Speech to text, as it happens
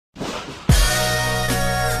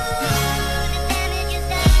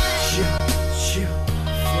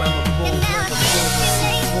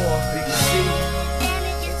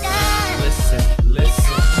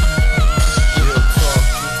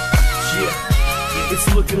It's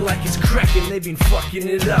looking like it's cracking, they've been fucking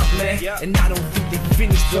it up, man. And I don't think they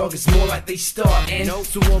finished, dog, it's more like they start. And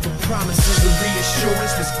so all the promises and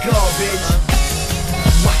reassurance was garbage.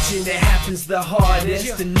 Watching it happens the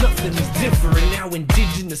hardest, and nothing is different. Now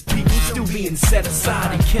indigenous people still being set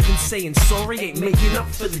aside, and Kevin saying sorry ain't making up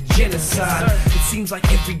for the genocide. It seems like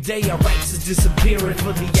every day our rights is disappearing.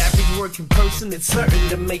 For the average working person, it's certain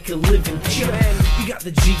to make a living. You got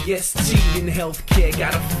the GST in healthcare,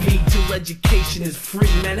 gotta feed till education is free.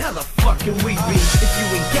 Man, how the fuck can we be? If you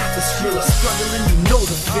ain't got the skill of struggling, you know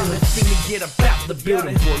the feeling. Thing to get about the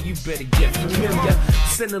building, boy, you better get familiar.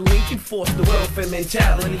 Send a link and force the welfare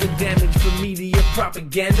mentality. The damage from media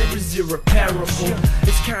propaganda is irreparable.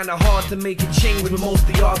 It's kinda hard to make a change when most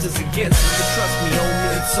of the odds is against us. But trust me,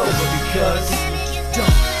 homie, it's over because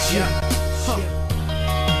don't ya?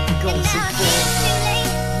 We gon' say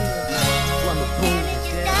Flam-A-Bull.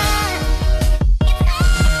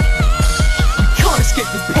 We can't escape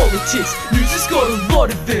the politics. News has got a lot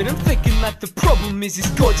of it. I'm thinking that the problem is this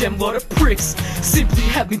goddamn lot of pricks simply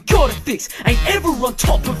haven't got a fix, ain't ever on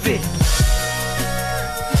top of it.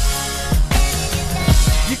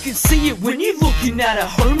 You can see it when you're looking at our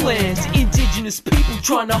homelands. Indigenous people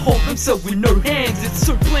trying to hold themselves with no hands. It's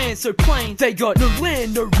so bland, so plain. They got no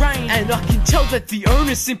land, no rain. And I can tell that the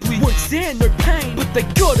owners simply won't stand no pain. But they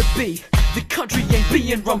gotta be. The country ain't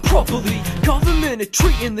being run properly. Government are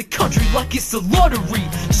treating the country like it's a lottery.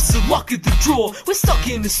 Just the luck of the draw. We're stuck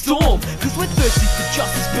in a storm, cause we're thirsty for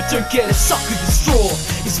justice but don't get a suck of the straw.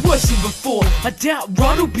 It's worse than before. I doubt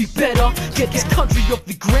right'll be better. Get this country off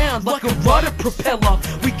the ground like a rudder propeller.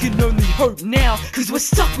 We can only hope now, cause we're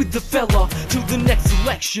stuck with the fella till the next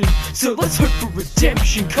election. So let's hope for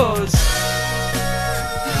redemption, cause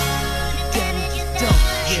damage is done,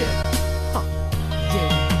 yeah.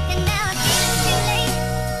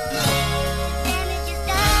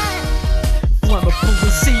 Flam-A-Bull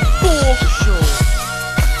and C4 for sure.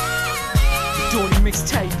 The Wodonga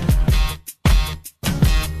Mixtape.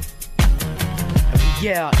 And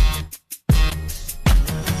we out.